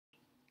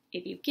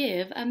if you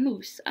give a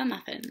moose a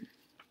muffin.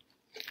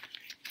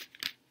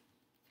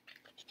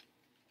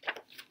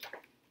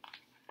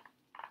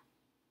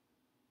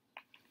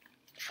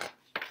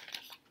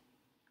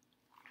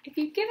 If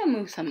you give a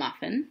moose a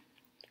muffin,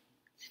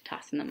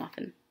 toss in the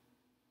muffin.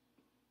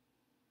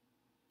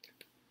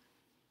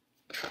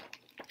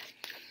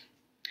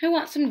 He'll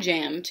want some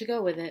jam to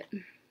go with it.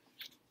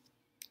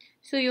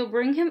 So you'll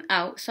bring him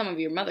out some of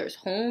your mother's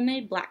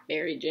homemade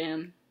blackberry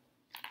jam.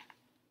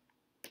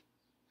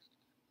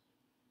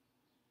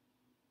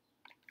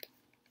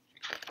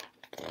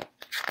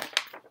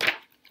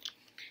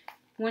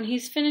 When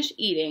he's finished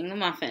eating the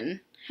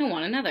muffin, he'll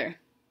want another,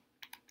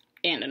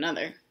 and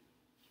another,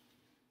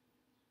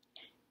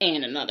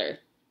 and another.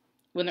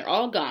 When they're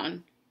all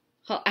gone,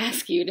 he'll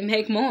ask you to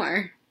make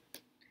more.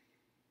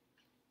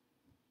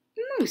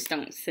 Moose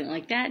don't sit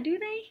like that, do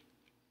they?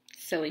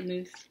 Silly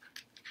moose.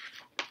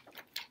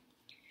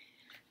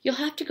 You'll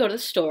have to go to the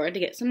store to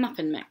get some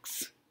muffin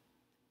mix,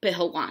 but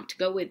he'll want to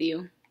go with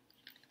you.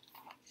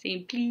 Say,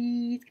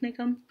 please, can I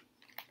come?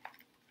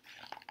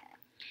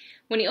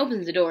 When he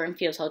opens the door and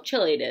feels how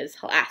chilly it is,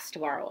 he'll ask to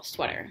borrow a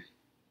sweater.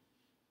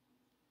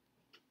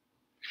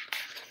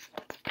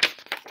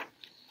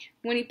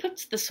 When he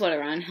puts the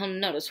sweater on, he'll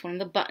notice one of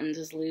the buttons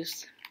is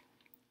loose.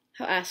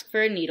 He'll ask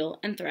for a needle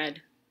and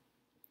thread.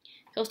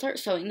 He'll start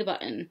sewing the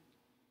button.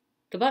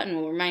 The button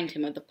will remind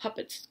him of the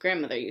puppets his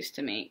grandmother used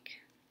to make.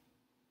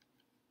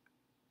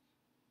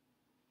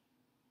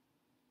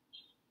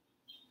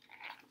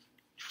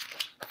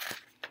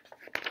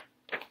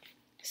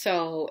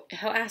 So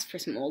he'll ask for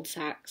some old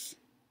socks.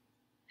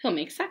 He'll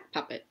make sock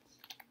puppets.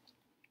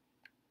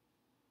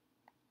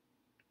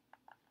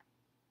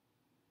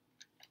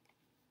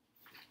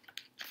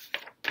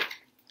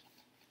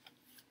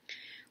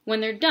 When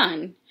they're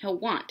done, he'll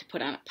want to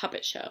put on a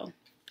puppet show.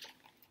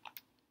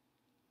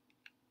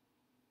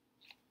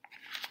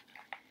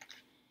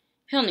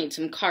 He'll need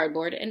some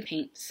cardboard and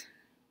paints.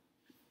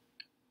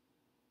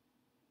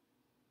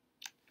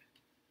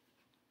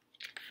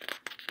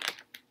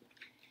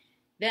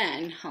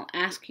 Then he'll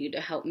ask you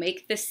to help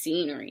make the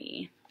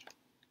scenery.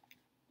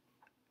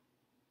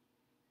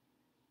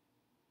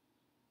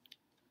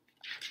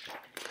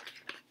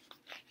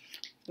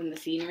 When the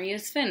scenery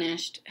is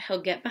finished,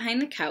 he'll get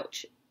behind the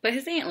couch, but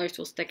his antlers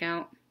will stick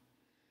out.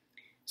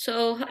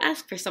 So he'll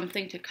ask for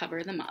something to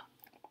cover them up.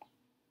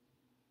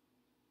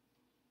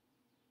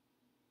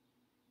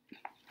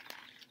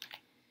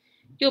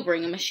 You'll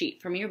bring him a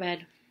sheet from your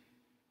bed.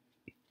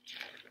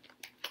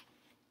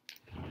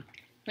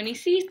 When he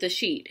sees the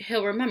sheet,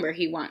 he'll remember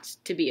he wants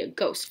to be a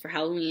ghost for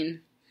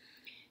Halloween.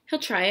 He'll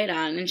try it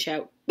on and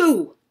shout,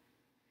 "Boo!"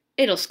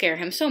 It'll scare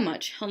him so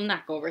much he'll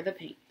knock over the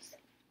paints.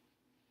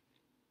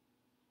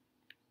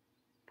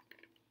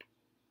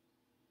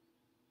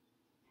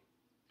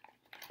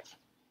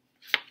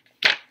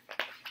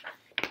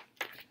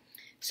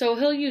 So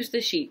he'll use the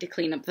sheet to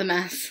clean up the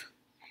mess.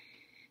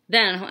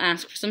 Then he'll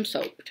ask for some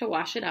soap to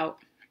wash it out.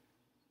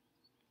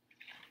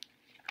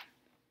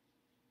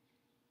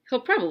 He'll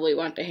probably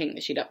want to hang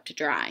the sheet up to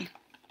dry.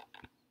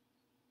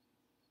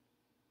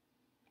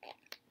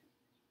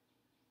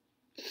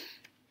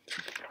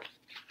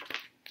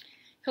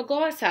 He'll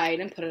go outside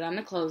and put it on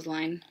the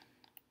clothesline.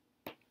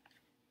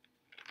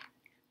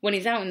 When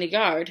he's out in the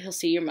yard, he'll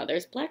see your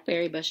mother's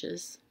blackberry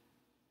bushes.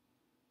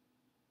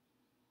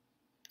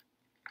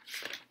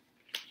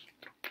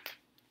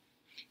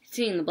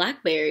 Seeing the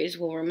blackberries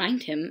will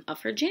remind him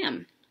of her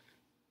jam.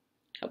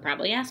 He'll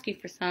probably ask you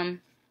for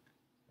some.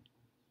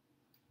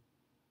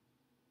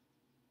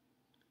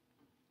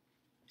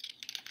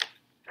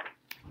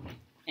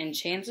 And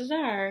chances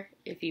are,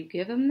 if you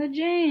give him the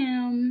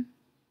jam,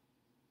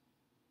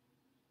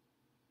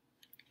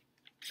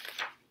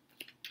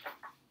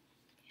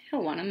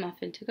 he'll want a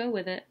muffin to go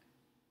with it.